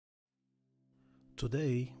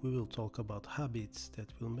Today we will talk about habits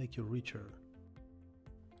that will make you richer.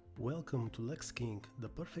 Welcome to Lux King, the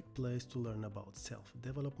perfect place to learn about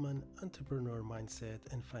self-development, entrepreneur mindset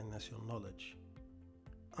and financial knowledge.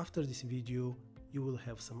 After this video, you will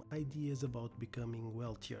have some ideas about becoming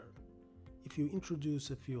wealthier. If you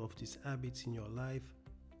introduce a few of these habits in your life,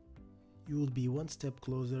 you will be one step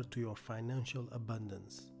closer to your financial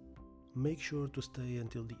abundance. Make sure to stay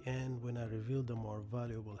until the end when I reveal the more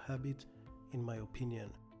valuable habit, in my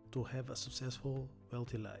opinion, to have a successful,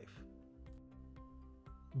 wealthy life.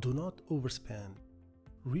 Do not overspend.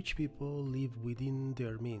 Rich people live within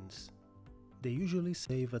their means. They usually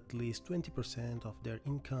save at least 20% of their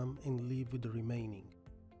income and live with the remaining.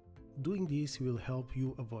 Doing this will help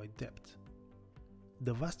you avoid debt.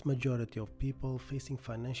 The vast majority of people facing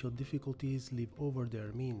financial difficulties live over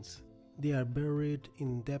their means. They are buried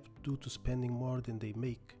in debt due to spending more than they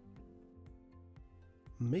make.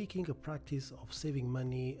 Making a practice of saving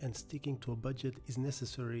money and sticking to a budget is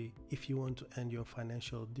necessary if you want to end your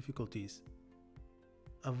financial difficulties.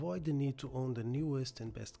 Avoid the need to own the newest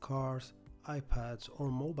and best cars, iPads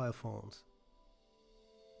or mobile phones.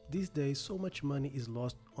 These days so much money is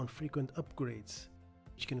lost on frequent upgrades,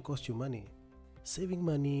 which can cost you money. Saving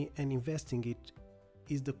money and investing it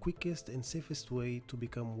is the quickest and safest way to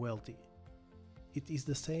become wealthy. It is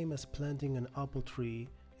the same as planting an apple tree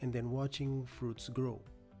and then watching fruits grow.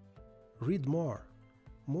 Read more.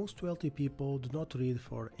 Most wealthy people do not read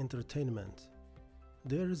for entertainment.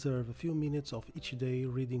 They reserve a few minutes of each day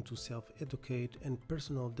reading to self-educate and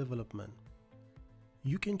personal development.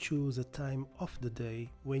 You can choose a time of the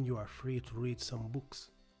day when you are free to read some books.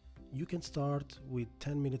 You can start with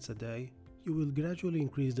 10 minutes a day. You will gradually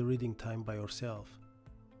increase the reading time by yourself.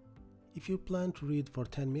 If you plan to read for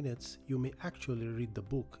 10 minutes, you may actually read the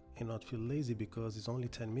book and not feel lazy because it's only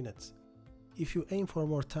 10 minutes. If you aim for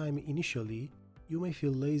more time initially, you may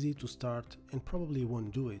feel lazy to start and probably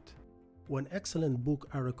won't do it. One excellent book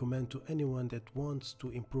I recommend to anyone that wants to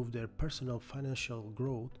improve their personal financial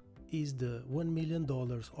growth is the $1 Million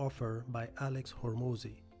Offer by Alex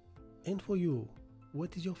Hormozi. And for you,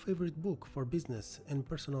 what is your favorite book for business and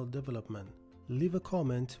personal development? Leave a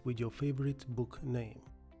comment with your favorite book name.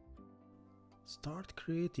 Start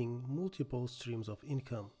creating multiple streams of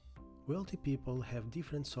income. Wealthy people have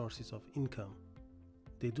different sources of income.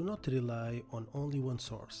 They do not rely on only one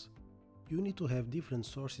source. You need to have different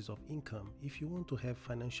sources of income if you want to have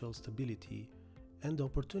financial stability and the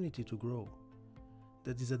opportunity to grow.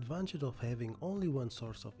 The disadvantage of having only one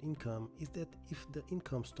source of income is that if the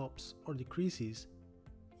income stops or decreases,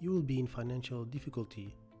 you will be in financial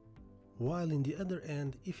difficulty. While in the other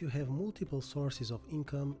end, if you have multiple sources of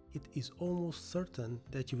income, it is almost certain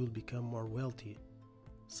that you will become more wealthy.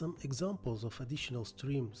 Some examples of additional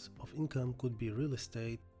streams of income could be real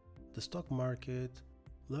estate, the stock market,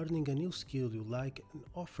 learning a new skill you like and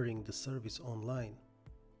offering the service online.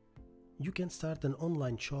 You can start an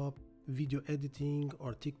online shop, video editing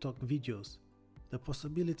or TikTok videos. The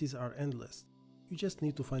possibilities are endless. You just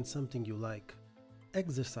need to find something you like.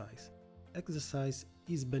 Exercise. Exercise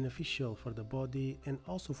is beneficial for the body and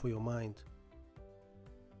also for your mind.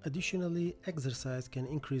 Additionally, exercise can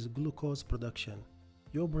increase glucose production.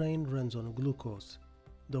 Your brain runs on glucose.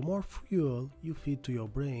 The more fuel you feed to your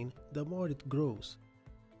brain, the more it grows.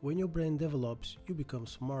 When your brain develops, you become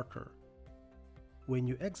smarter. When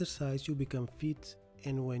you exercise, you become fit,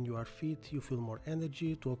 and when you are fit, you feel more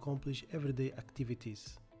energy to accomplish everyday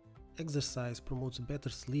activities. Exercise promotes better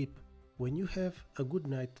sleep. When you have a good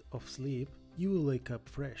night of sleep, you will wake up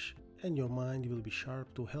fresh and your mind will be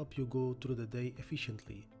sharp to help you go through the day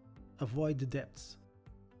efficiently. Avoid the debts.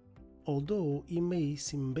 Although it may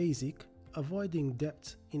seem basic, avoiding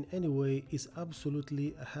debt in any way is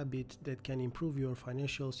absolutely a habit that can improve your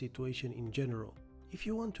financial situation in general. If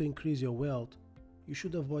you want to increase your wealth, you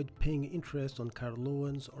should avoid paying interest on car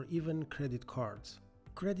loans or even credit cards.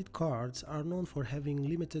 Credit cards are known for having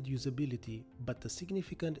limited usability, but a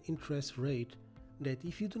significant interest rate that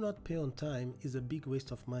if you do not pay on time is a big waste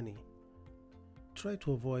of money. Try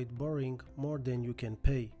to avoid borrowing more than you can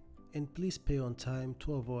pay, and please pay on time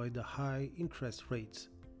to avoid the high interest rates.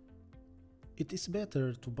 It is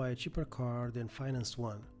better to buy a cheaper car than finance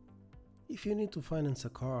one. If you need to finance a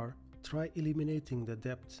car, try eliminating the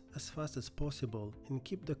debt as fast as possible and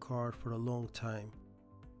keep the car for a long time.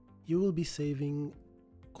 You will be saving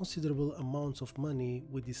considerable amounts of money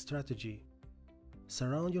with this strategy.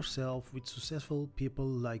 Surround yourself with successful people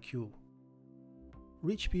like you.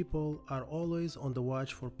 Rich people are always on the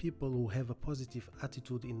watch for people who have a positive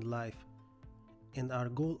attitude in life and are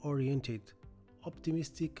goal-oriented,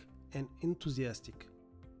 optimistic, and enthusiastic.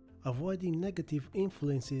 Avoiding negative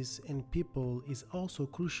influences and people is also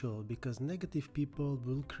crucial because negative people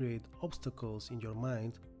will create obstacles in your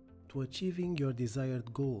mind to achieving your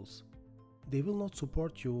desired goals. They will not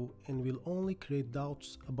support you and will only create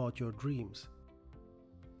doubts about your dreams.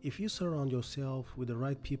 If you surround yourself with the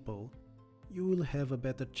right people, you will have a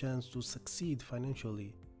better chance to succeed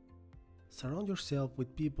financially. Surround yourself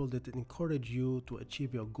with people that encourage you to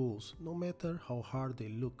achieve your goals, no matter how hard they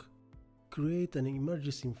look. Create an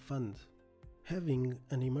emergency fund. Having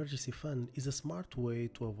an emergency fund is a smart way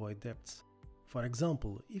to avoid debts. For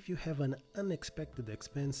example, if you have an unexpected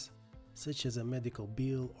expense, such as a medical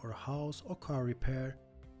bill or house or car repair,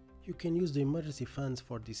 you can use the emergency funds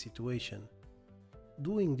for this situation.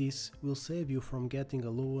 Doing this will save you from getting a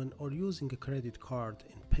loan or using a credit card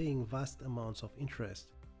and paying vast amounts of interest.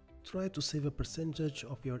 Try to save a percentage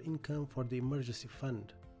of your income for the emergency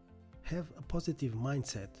fund. Have a positive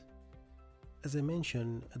mindset. As I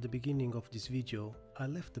mentioned at the beginning of this video, I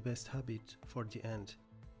left the best habit for the end.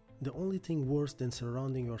 The only thing worse than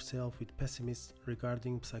surrounding yourself with pessimists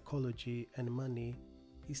regarding psychology and money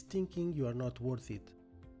is thinking you are not worth it.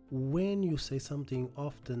 When you say something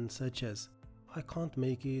often such as, "I can't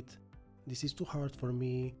make it," "This is too hard for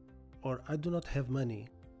me," or "I do not have money,"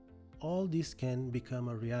 all this can become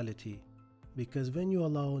a reality, because when you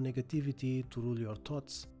allow negativity to rule your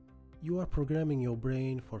thoughts, you are programming your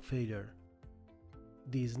brain for failure.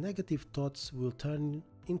 These negative thoughts will turn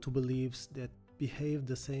into beliefs that behave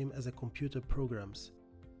the same as a computer programs.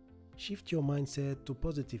 Shift your mindset to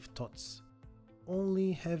positive thoughts.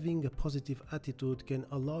 Only having a positive attitude can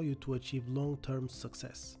allow you to achieve long-term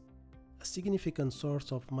success. A significant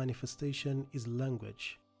source of manifestation is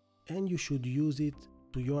language, and you should use it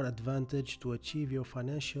to your advantage to achieve your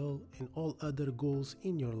financial and all other goals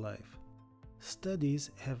in your life.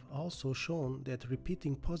 Studies have also shown that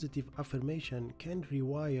repeating positive affirmation can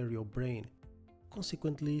rewire your brain.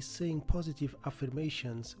 Consequently, saying positive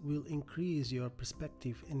affirmations will increase your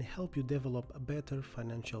perspective and help you develop a better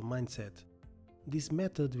financial mindset. This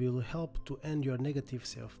method will help to end your negative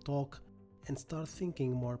self-talk and start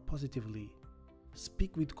thinking more positively.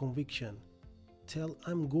 Speak with conviction. Tell,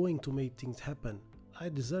 "I'm going to make things happen. I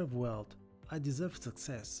deserve wealth, I deserve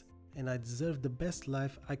success, and I deserve the best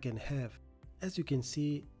life I can have." As you can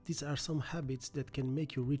see, these are some habits that can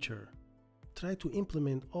make you richer. Try to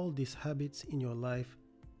implement all these habits in your life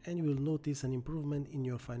and you will notice an improvement in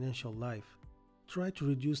your financial life. Try to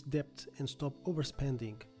reduce debt and stop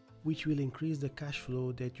overspending, which will increase the cash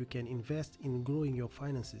flow that you can invest in growing your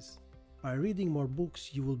finances. By reading more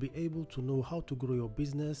books, you will be able to know how to grow your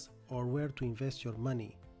business or where to invest your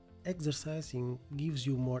money. Exercising gives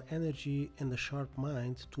you more energy and a sharp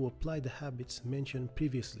mind to apply the habits mentioned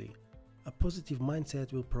previously. A positive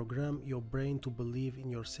mindset will program your brain to believe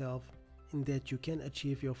in yourself and that you can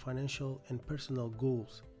achieve your financial and personal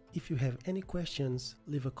goals. If you have any questions,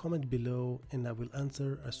 leave a comment below and I will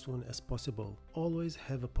answer as soon as possible. Always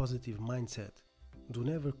have a positive mindset. Do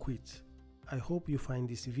never quit. I hope you find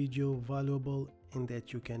this video valuable and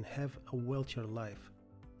that you can have a wealthier life.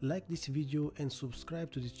 Like this video and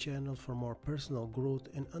subscribe to this channel for more personal growth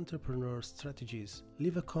and entrepreneur strategies.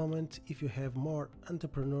 Leave a comment if you have more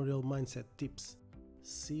entrepreneurial mindset tips.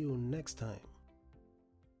 See you next time.